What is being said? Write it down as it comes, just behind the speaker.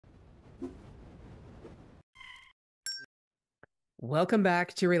Welcome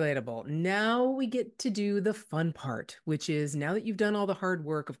back to Relatable. Now we get to do the fun part, which is now that you've done all the hard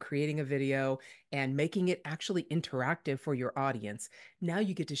work of creating a video and making it actually interactive for your audience, now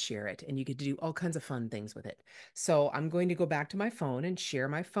you get to share it and you get to do all kinds of fun things with it. So I'm going to go back to my phone and share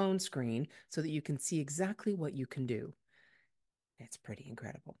my phone screen so that you can see exactly what you can do. It's pretty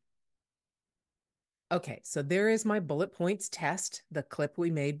incredible. Okay, so there is my bullet points test, the clip we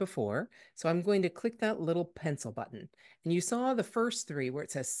made before. So I'm going to click that little pencil button. And you saw the first three where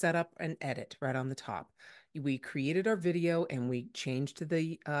it says set up and edit right on the top. We created our video and we changed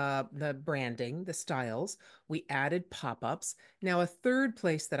the branding, the styles. We added pop-ups. Now a third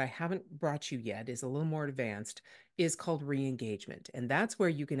place that I haven't brought you yet is a little more advanced, is called re-engagement. And that's where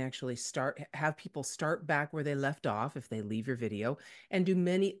you can actually have people start back where they left off if they leave your video and do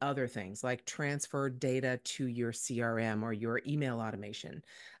many other things like transfer data to your CRM or your email automation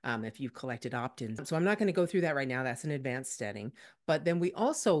if you've collected opt-ins. So I'm not going to go through that right now. That's an advanced setting. But then we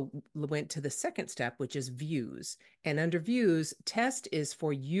also went to the second step, which is views. And under views, test is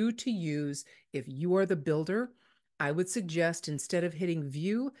for you to use if you are the builder. I would suggest instead of hitting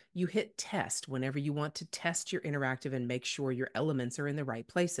view, you hit test whenever you want to test your interactive and make sure your elements are in the right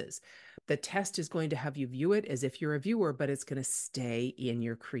places. The test is going to have you view it as if you're a viewer, but it's going to stay in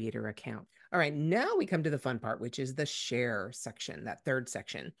your creator account. All right, now we come to the fun part, which is the share section, that third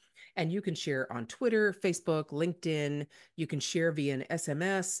section. And you can share on Twitter, Facebook, LinkedIn. You can share via an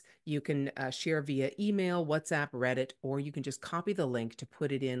SMS. You can share via email, WhatsApp, Reddit, or you can just copy the link to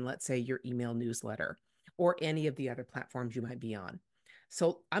put it in, let's say, your email newsletter or any of the other platforms you might be on.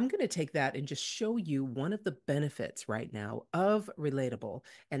 So I'm going to take that and just show you one of the benefits right now of Relatable,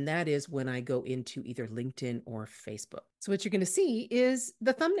 and that is when I go into either LinkedIn or Facebook. So what you're going to see is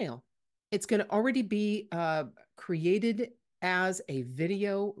the thumbnail. It's going to already be created as a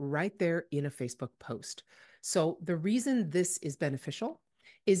video right there in a Facebook post. So the reason this is beneficial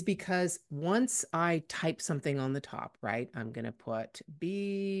is because once I type something on the top, right, I'm going to put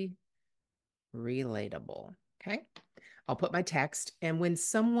be relatable. Okay. I'll put my text. And when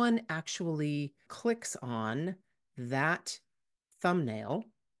someone actually clicks on that thumbnail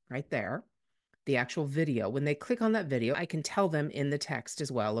right there, the actual video, when they click on that video, I can tell them in the text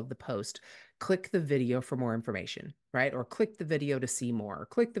as well of the post, click the video for more information, right? Or click the video to see more, or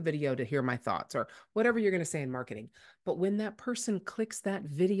click the video to hear my thoughts, or whatever you're going to say in marketing. But when that person clicks that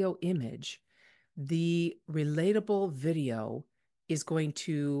video image, the relatable video is going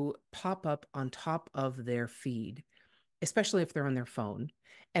to pop up on top of their feed, especially if they're on their phone.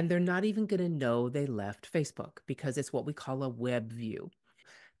 And they're not even going to know they left Facebook because it's what we call a web view.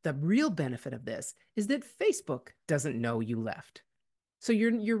 The real benefit of this is that Facebook doesn't know you left. So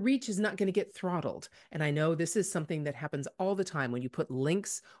your reach is not going to get throttled. And I know this is something that happens all the time when you put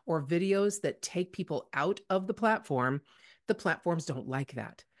links or videos that take people out of the platforms don't like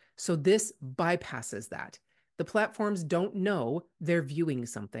that. So this bypasses that. The platforms don't know they're viewing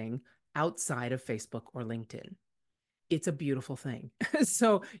something outside of Facebook or LinkedIn. It's a beautiful thing.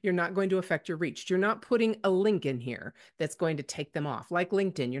 So you're not going to affect your reach. You're not putting a link in here that's going to take them off. Like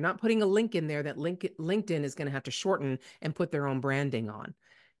LinkedIn, you're not putting a link in there that LinkedIn is going to have to shorten and put their own branding on.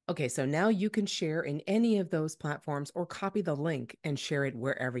 Okay, so now you can share in any of those platforms or copy the link and share it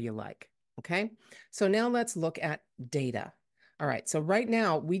wherever you like. Okay, so now let's look at data. All right, so right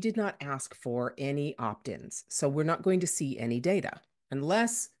now we did not ask for any opt-ins, so we're not going to see any data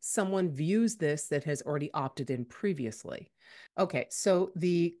unless someone views this that has already opted in previously. Okay, so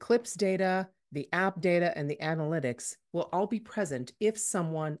the clips data, the app data, and the analytics will all be present if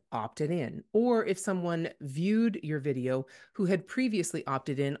someone opted in or if someone viewed your video who had previously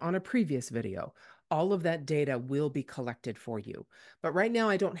opted in on a previous video. All of that data will be collected for you. But right now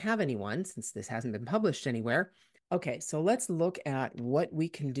I don't have anyone since this hasn't been published anywhere. Okay, so let's look at what we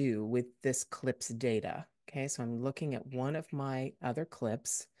can do with this clips data. Okay, so I'm looking at one of my other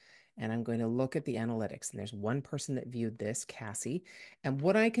clips and I'm going to look at the analytics. And there's one person that viewed this, Cassie. And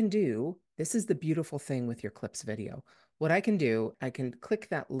what I can do, this is the beautiful thing with your clips video. What I can do, I can click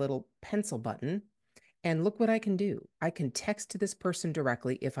that little pencil button and look what I can do. I can text to this person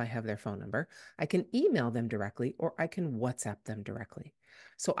directly if I have their phone number. I can email them directly, or I can WhatsApp them directly.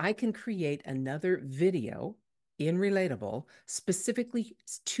 So I can create another video in Relatable specifically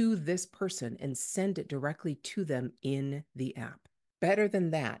to this person and send it directly to them in the app. Better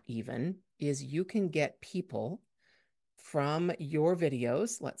than that, even, is you can get people from your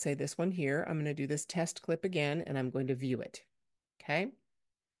videos. Let's say this one here. I'm going to do this test clip again, and I'm going to view it. Okay.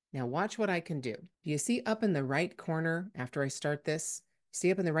 Now watch what I can do. Do you see up in the right corner after I start this?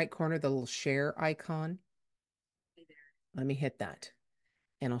 See up in the right corner the little share icon? Let me hit that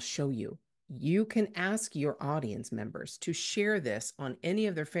and I'll show you. You can ask your audience members to share this on any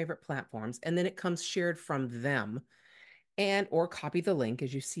of their favorite platforms, and then it comes shared from them, and or copy the link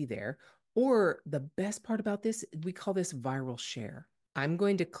as you see there. Or the best part about this, we call this viral share. I'm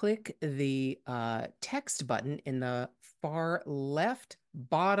going to click the text button in the far left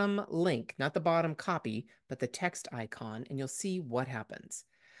bottom link, not the bottom copy, but the text icon, and you'll see what happens.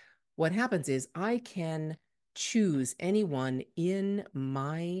 What happens is I can choose anyone in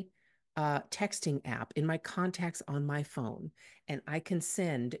my texting app, in my contacts on my phone, and I can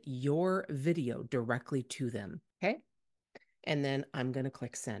send your video directly to them. Okay. And then I'm going to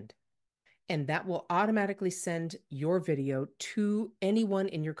click send. And that will automatically send your video to anyone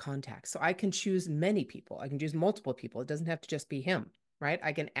in your contacts. So I can choose many people. I can choose multiple people. It doesn't have to just be him, right?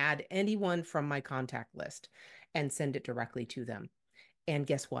 I can add anyone from my contact list and send it directly to them. And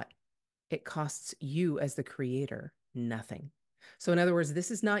guess what? It costs you as the creator nothing. So in other words,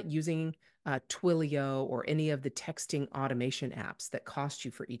 this is not using Twilio or any of the texting automation apps that cost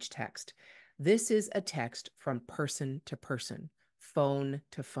you for each text. This is a text from person to person, phone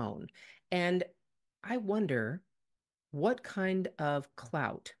to phone. And I wonder what kind of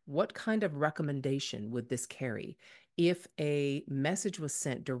clout, what kind of recommendation would this carry if a message was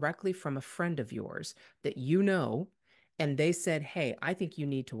sent directly from a friend of yours that you know, and they said, hey, I think you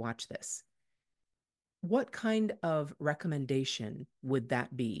need to watch this? What kind of recommendation would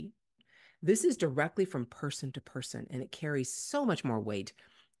that be? This is directly from person to person, and it carries so much more weight.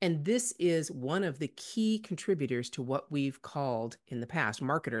 And this is one of the key contributors to what we've called in the past,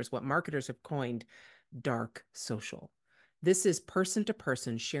 marketers, what marketers have coined dark social. This is person to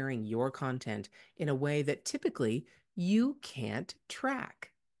person sharing your content in a way that typically you can't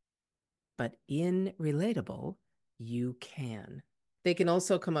track. But in Relatable, you can. They can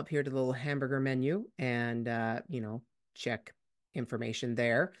also come up here to the little hamburger menu and, check information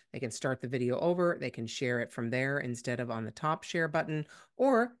there. They can start the video over. They can share it from there instead of on the top share button,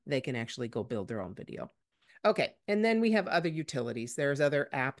 or they can actually go build their own video. Okay, and then we have other utilities. There's other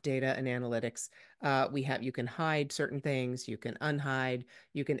app data and analytics. You can hide certain things, you can unhide,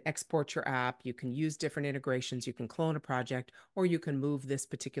 you can export your app, you can use different integrations, you can clone a project, or you can move this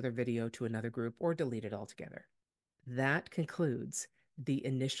particular video to another group or delete it altogether. That concludes the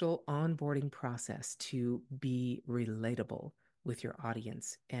initial onboarding process to be relatable with your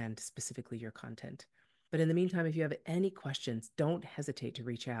audience and specifically your content. But in the meantime, if you have any questions, don't hesitate to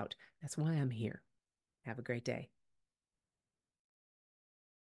reach out. That's why I'm here. Have a great day.